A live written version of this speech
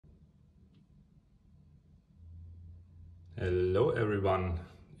Hello everyone!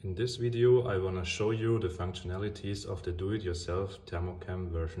 In this video I want to show you the functionalities of the do-it-yourself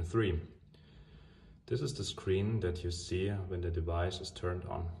Thermocam version 3. This is the screen that you see when the device is turned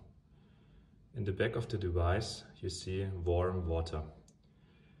on. In the back of the device you see warm water.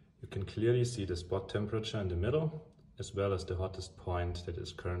 You can clearly see the spot temperature in the middle, as well as the hottest point that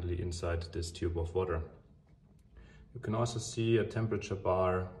is currently inside this tube of water. You can also see a temperature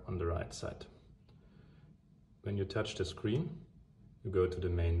bar on the right side. When you touch the screen, you go to the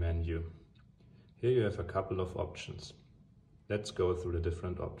main menu. Here you have a couple of options. Let's go through the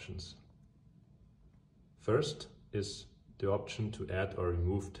different options. First is the option to add or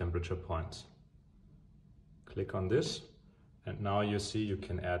remove temperature points. Click on this and now you see you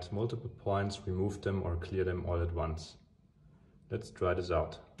can add multiple points, remove them or clear them all at once. Let's try this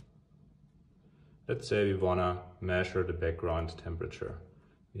out. Let's say we want to measure the background temperature.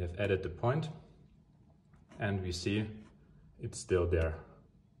 We have added the point and we see it's still there.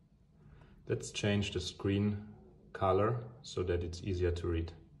 Let's change the screen color so that it's easier to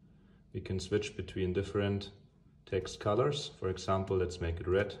read. We can switch between different text colors. For example, let's make it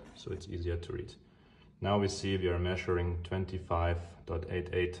red so it's easier to read. Now we see we are measuring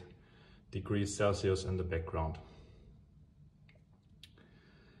 25.88 degrees Celsius in the background.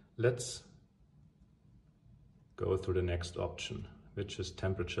 Let's go through the next option, which is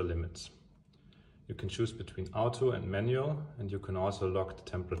temperature limits. You can choose between auto and manual, and you can also lock the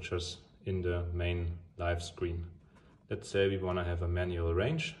temperatures in the main live screen. Let's say we want to have a manual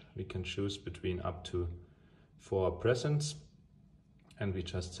range. We can choose between up to 4 presets, and we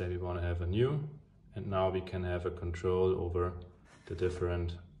just say we want to have a new, and now we can have a control over the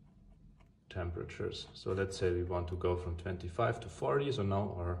different temperatures. So let's say we want to go from 25 to 40, so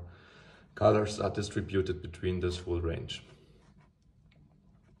now our colors are distributed between this full range.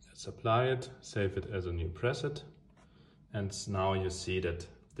 Let's apply it, save it as a new preset, and now you see that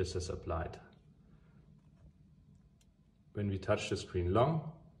this is applied. When we touch the screen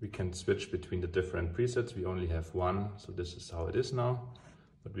long, we can switch between the different presets. We only have one, so this is how it is now.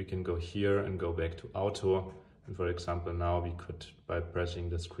 But we can go here and go back to auto. And for example, now we could, by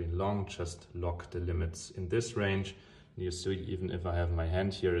pressing the screen long, just lock the limits in this range. And you see, even if I have my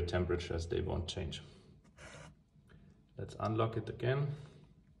hand here, the temperatures, they won't change. Let's unlock it again.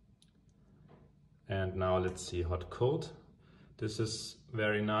 And now let's see hot cold. This is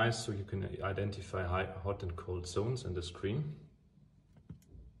very nice, so you can identify hot and cold zones in the screen.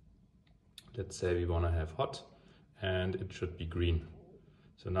 Let's say we want to have hot and it should be green.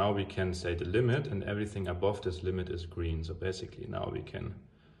 So now we can say the limit, and everything above this limit is green. So basically now we can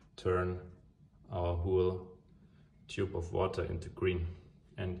turn our whole tube of water into green.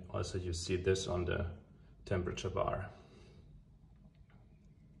 And also you see this on the temperature bar.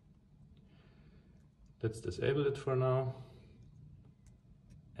 Let's disable it for now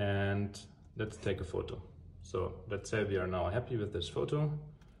and let's take a photo. So let's say we are now happy with this photo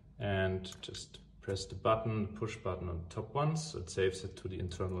and just press the button, push button on the top once, so it saves it to the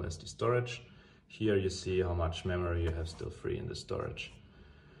internal SD storage. Here you see how much memory you have still free in the storage.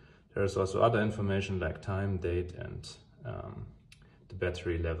 There's also other information like time, date and the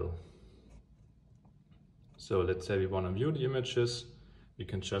battery level. So let's say we want to view the images. We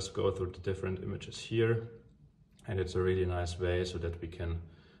can just go through the different images here, and it's a really nice way so that we can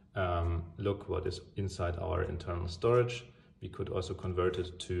look what is inside our internal storage. We could also convert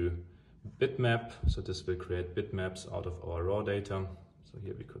it to bitmap, so this will create bitmaps out of our raw data. So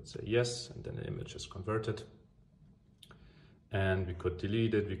here we could say yes, and then the image is converted. And we could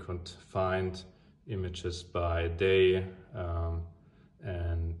delete it, we could find images by day,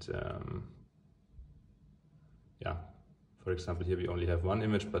 yeah. For example, here we only have one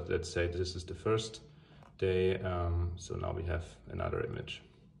image, but let's say this is the first day, so now we have another image.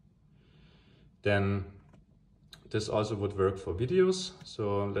 Then this also would work for videos.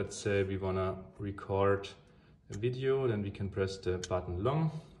 So let's say we want to record a video, then we can press the button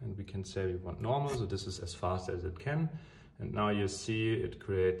long and we can say we want normal, so this is as fast as it can. And now you see it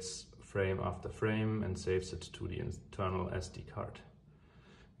creates frame after frame and saves it to the internal SD card.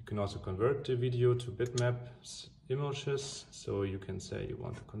 You can also convert the video to bitmap images, so you can say you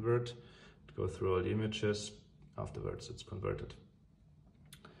want to convert, go through all the images, afterwards it's converted.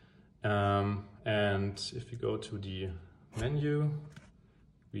 And if we go to the menu,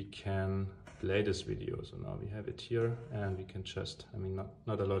 we can play this video. So now we have it here and we can just,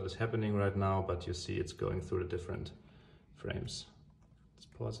 not a lot is happening right now, but you see it's going through the different frames. Let's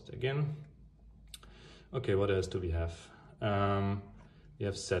pause it again. Okay, what else do we have? We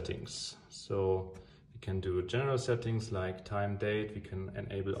have settings. So we can do general settings like time, date. We can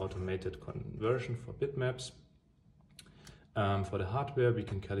enable automated conversion for bitmaps. For the hardware, we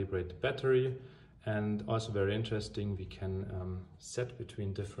can calibrate the battery, and also very interesting, we can set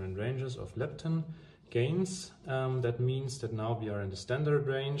between different ranges of lepton gains. That means that now we are in the standard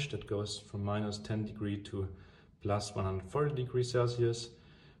range that goes from -10 degrees to plus 140 degrees Celsius,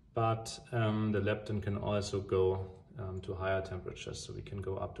 but the lepton can also go to higher temperatures, so we can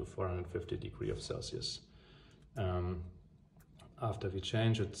go up to 450 degrees of Celsius. After we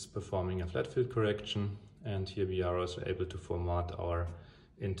change, it's performing a flat field correction, and here we are also able to format our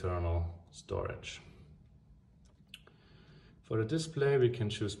internal storage. For the display, we can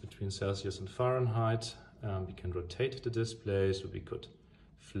choose between Celsius and Fahrenheit. We can rotate the display, so we could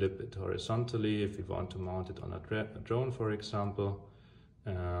flip it horizontally if we want to mount it on a drone, for example.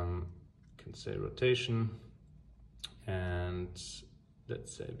 Can say rotation, and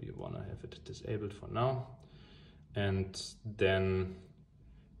let's say we want to have it disabled for now. And then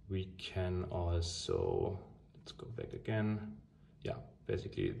we can also, let's go back again. Yeah,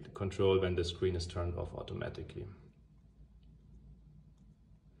 basically control when the screen is turned off automatically.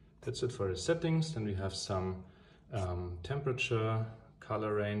 That's it for the settings. Then we have some temperature,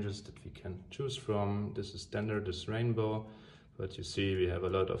 color ranges that we can choose from. This is standard, this rainbow, but you see we have a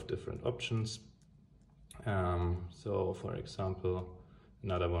lot of different options. So for example,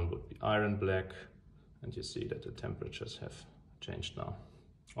 another one would be iron black, and you see that the temperatures have changed now.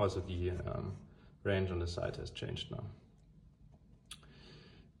 Also the range on the side has changed now.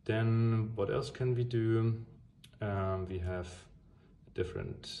 Then what else can we do? We have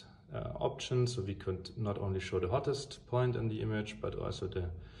different options, so we could not only show the hottest point in the image, but also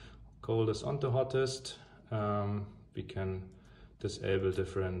the coldest and the hottest. We can disable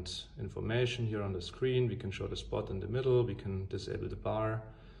different information here on the screen. We can show the spot in the middle. We can disable the bar,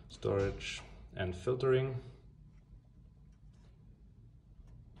 storage, and filtering.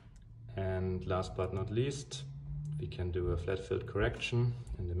 And last but not least, we can do a flat field correction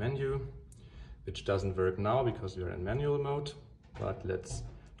in the menu, which doesn't work now because we are in manual mode, but let's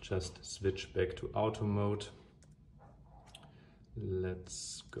just switch back to auto mode.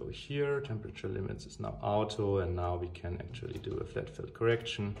 Let's go here, temperature limits is now auto, and now we can actually do a flat field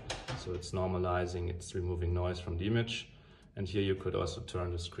correction. So it's normalizing, it's removing noise from the image. And here you could also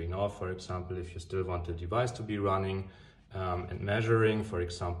turn the screen off, for example, if you still want the device to be running and measuring, for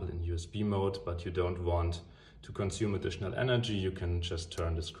example, in USB mode, but you don't want to consume additional energy, you can just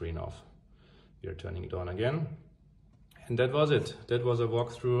turn the screen off. We are turning it on again. And that was it. That was a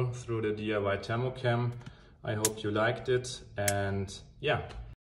walkthrough through the DIY-Thermocam. I hope you liked it, and yeah,